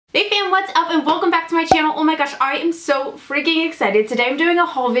Hey fam, what's up and welcome back to my channel. Oh my gosh, I am so freaking excited. Today I'm doing a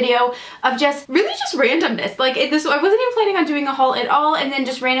haul video of just randomness. Like I wasn't even planning on doing a haul at all, and then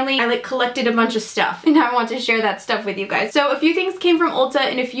just randomly I collected a bunch of stuff and I want to share that stuff with you guys. So a few things came from Ulta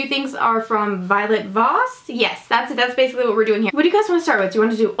and a few things are from Violet Voss. Yes, that's basically what we're doing here. What do you guys want to start with? Do you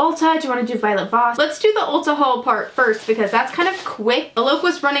want to do Ulta? Do you want to do Violet Voss? Let's do the Ulta haul part first because that's kind of quick. Alok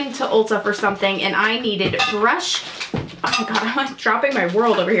was running to Ulta for something and I needed brush. Oh my god, I'm like dropping my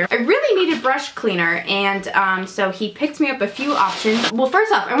world over here. I really needed brush cleaner, and so he picked me up a few options. Well,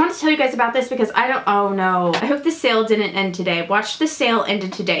 first off, I want to tell you guys about this because oh no. I hope the sale didn't end today. Watch the sale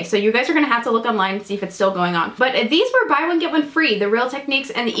ended today. So you guys are going to have to look online and see if it's still going on. But these were buy one, get one free. The Real Techniques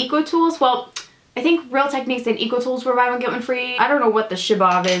and the Eco Tools, well, I think Real Techniques and Eco Tools were buy one, get one free. I don't know what the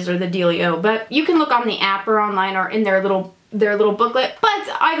Shibob is or the dealio, but you can look on the app or online or in their little booklet.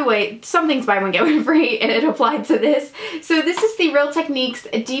 But either way, something's buy one get one free and it applied to this. So this is the Real Techniques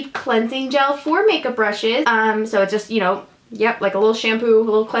Deep Cleansing Gel for makeup brushes. So it's just, you know, yep, like a little shampoo, a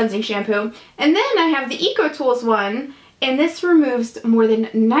little cleansing shampoo. And then I have the Eco Tools one, and this removes more than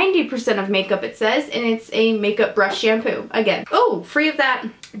 90% of makeup, it says, and it's a makeup brush shampoo. Again, oh, free of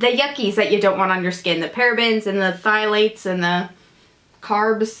the yuckies that you don't want on your skin, the parabens and the phthalates and the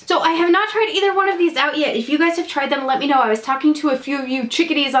carbs. So I have not tried either one of these out yet. If you guys have tried them, let me know. I was talking to a few of you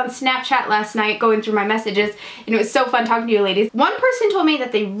chickadees on Snapchat last night, going through my messages, and it was so fun talking to you ladies. One person told me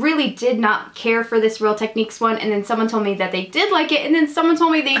that they really did not care for this Real Techniques one, and then someone told me that they did like it, and then someone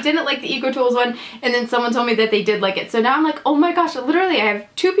told me they didn't like the Eco Tools one, and then someone told me that they did like it. So now I'm like, oh my gosh, literally I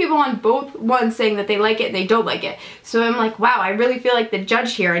have two people on both ones saying that they like it and they don't like it. So I'm like, wow, I really feel like the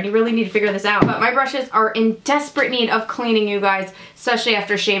judge here, and you really need to figure this out. But my brushes are in desperate need of cleaning, you guys, especially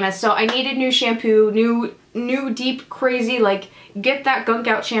after Seamus. So I needed new shampoo, new deep crazy, like get that gunk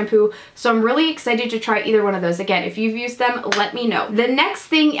out shampoo. So I'm really excited to try either one of those. Again, if you've used them, let me know. The next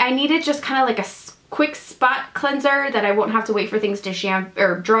thing I needed, just kind of like a quick spot cleanser that I won't have to wait for things to shampoo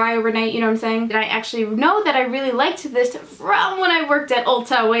or dry overnight, you know what I'm saying? And I actually know that I really liked this from when I worked at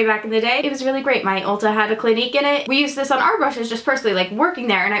Ulta way back in the day. It was really great. My Ulta had a Clinique in it. We used this on our brushes just personally, like working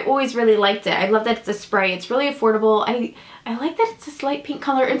there, and I always really liked it. I love that it's a spray. It's really affordable. I like that it's this light pink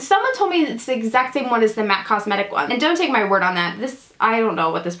color, and someone told me it's the exact same one as the matte cosmetic one. And don't take my word on that. I don't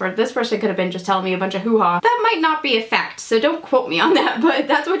know what this person could have been just telling me a bunch of hoo-ha. That might not be a fact, so don't quote me on that, but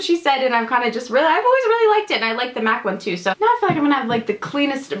that's what she said, and I've kind of just I've always really liked it, and I like the MAC one too. So now I feel like I'm gonna have like the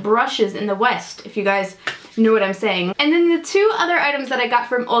cleanest brushes in the West, if you guys know what I'm saying. And then the two other items that I got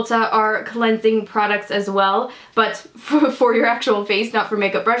from Ulta are cleansing products as well, but for your actual face, not for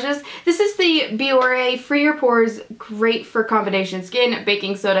makeup brushes. This is the Biore Free Your Pores, great for combination skin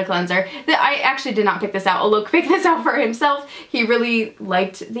baking soda cleanser. I actually did not pick this out. Alok picked this out for himself. He really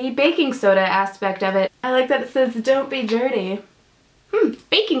liked the baking soda aspect of it. I like that it says don't be dirty.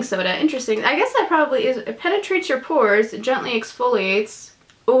 Baking soda, interesting. I guess that probably is. It penetrates your pores, it gently exfoliates.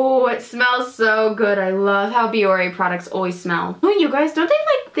 Oh, it smells so good. I love how Biore products always smell. Oh, you guys, don't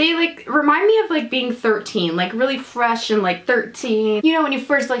they remind me of like being 13, like really fresh and like 13. You know, when you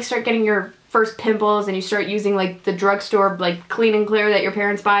first like start getting your first pimples and you start using like the drugstore like clean and clear that your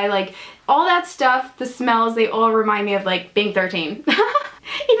parents buy, like all that stuff, the smells, they all remind me of like being 13.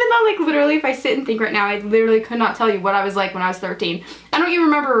 Even though like literally if I sit and think right now, I literally could not tell you what I was like when I was 13. I don't even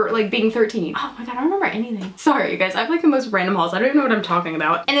remember like being 13. Oh my god, I don't remember anything. Sorry you guys, I have like the most random hauls. I don't even know what I'm talking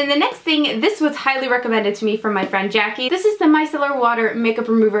about. And then the next thing, this was highly recommended to me from my friend Jackie. This is the Micellar Water Makeup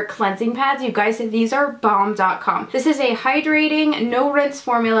Remover Cleansing Pads. You guys, these are bomb.com. This is a hydrating, no rinse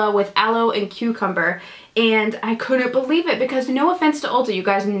formula with aloe and cucumber. And I couldn't believe it because no offense to Ulta, you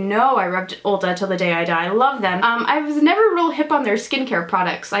guys know I repped Ulta till the day I die. I love them. I was never real hip on their skincare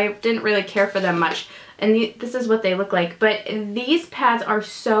products. I didn't really care for them much. And this is what they look like. But these pads are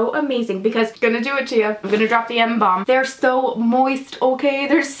so amazing because I'm gonna do it to you. I'm gonna drop the M-bomb. They're so moist, okay?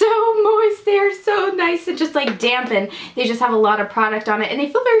 They're so moist. They're so nice and just like dampen. They just have a lot of product on it and they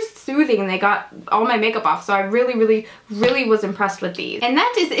feel very soothing, and they got all my makeup off. So I really was impressed with these. And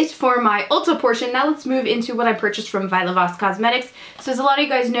that is it for my Ulta portion. Now let's move into what I purchased from Violet Voss Cosmetics. So as a lot of you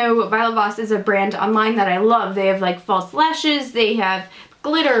guys know, Violet Voss is a brand online that I love. They have like false lashes, they have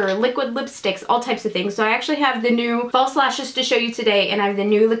glitter, liquid lipsticks, all types of things. So I actually have the new false lashes to show you today, and I have the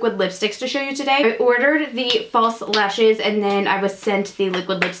new liquid lipsticks to show you today. I ordered the false lashes and then I was sent the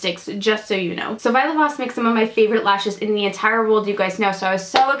liquid lipsticks, just so you know. So Violet Voss makes some of my favorite lashes in the entire world, you guys know. So I was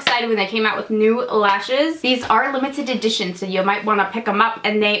so excited when they came out with new lashes. These are limited edition, so you might want to pick them up,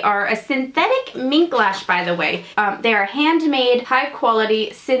 and they are a synthetic mink lash, by the way. They are handmade, high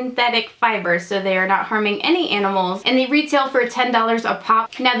quality synthetic fibers, so they are not harming any animals, and they retail for $10 a pop.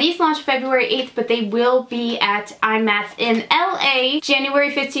 Pop. Now these launch February 8th, but they will be at IMATS in LA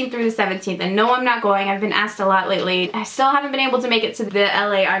January 15th through the 17th. And no, I'm not going. I've been asked a lot lately. I still haven't been able to make it to the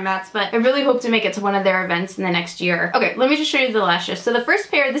LA IMATS, but I really hope to make it to one of their events in the next year. Okay, let me just show you the lashes. So the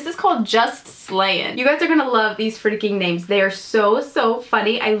first pair, this is called Just Slayin'. You guys are gonna love these freaking names. They are so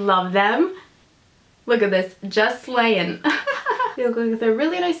funny. I love them. Look at this, Just Slayin'. They look like they're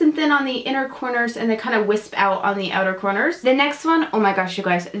really nice and thin on the inner corners and they kind of wisp out on the outer corners. The next one, oh my gosh, you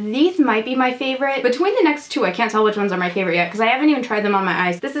guys, these might be my favorite. Between the next two, I can't tell which ones are my favorite yet because I haven't even tried them on my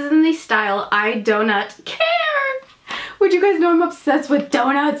eyes. This is in the style I Donut Care. Would you guys know I'm obsessed with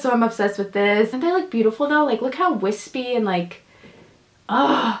donuts, so I'm obsessed with this. Don't they look beautiful though? Like, look how wispy and like,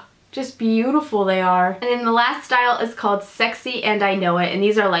 just beautiful they are. And then the last style is called Sexy and I Know It. And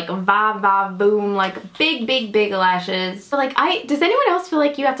these are like va va boom, like big lashes. So like does anyone else feel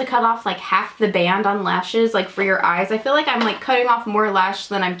like you have to cut off like half the band on lashes like for your eyes? I feel like I'm like cutting off more lash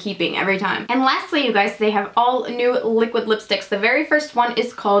than I'm keeping every time. And lastly, you guys, they have all new liquid lipsticks. The very first one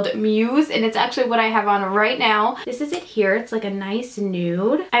is called Muse and it's actually what I have on right now. This is it here. It's like a nice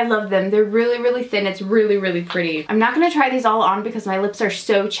nude. I love them. They're really thin. It's really pretty. I'm not gonna try these all on because my lips are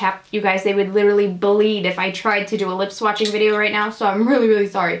so chapped. You guys, they would literally bleed if I tried to do a lip swatching video right now, so I'm really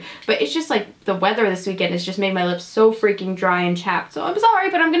sorry. But it's just like the weather this weekend has just made my lips so freaking dry and chapped. So I'm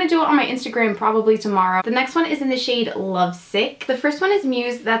sorry, but I'm gonna do it on my Instagram probably tomorrow. The next one is in the shade Lovesick. The first one is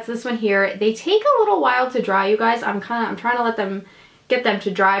Muse. That's this one here. They take a little while to dry, you guys. I'm trying to get them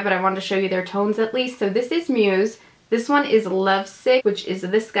to dry, but I wanted to show you their tones at least. So this is Muse. This one is Lovesick, which is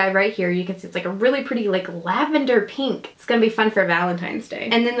this guy right here. You can see it's like a really pretty like lavender pink. It's gonna be fun for Valentine's Day.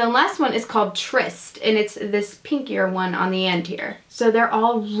 And then the last one is called Tryst, and it's this pinkier one on the end here. So they're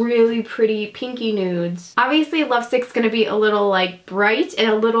all really pretty pinky nudes. Obviously Lovesick's gonna be a little like bright and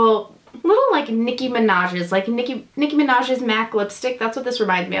a little like Nicki Minaj's, like Nicki Minaj's MAC lipstick. That's what this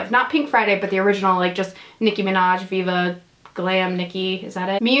reminds me of. Not Pink Friday, but the original, like just Nicki Minaj, Viva Glam Nicki, is that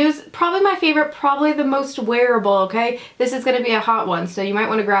it? Muse, probably my favorite, probably the most wearable, okay? This is gonna be a hot one, so you might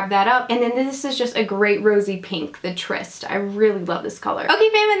want to grab that up. And then this is just a great rosy pink, the Tryst. I really love this color. Okay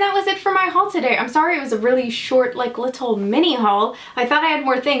fam, and that was it for my haul today. I'm sorry it was a really short, like little mini haul. I thought I had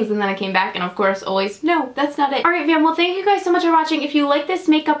more things and then I came back and of course always, no, that's not it. Alright fam, well thank you guys so much for watching. If you like this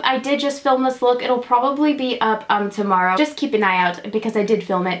makeup, I did just film this look. It'll probably be up tomorrow. Just keep an eye out because I did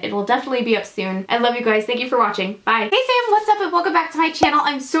film it. It will definitely be up soon. I love you guys. Thank you for watching. Bye. Hey fam, what's up and welcome back to my channel.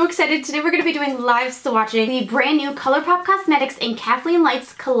 I'm so excited. Today we're going to be doing live swatching the brand new ColourPop Cosmetics and Kathleen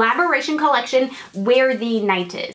Light's collaboration collection, Where the Night Is.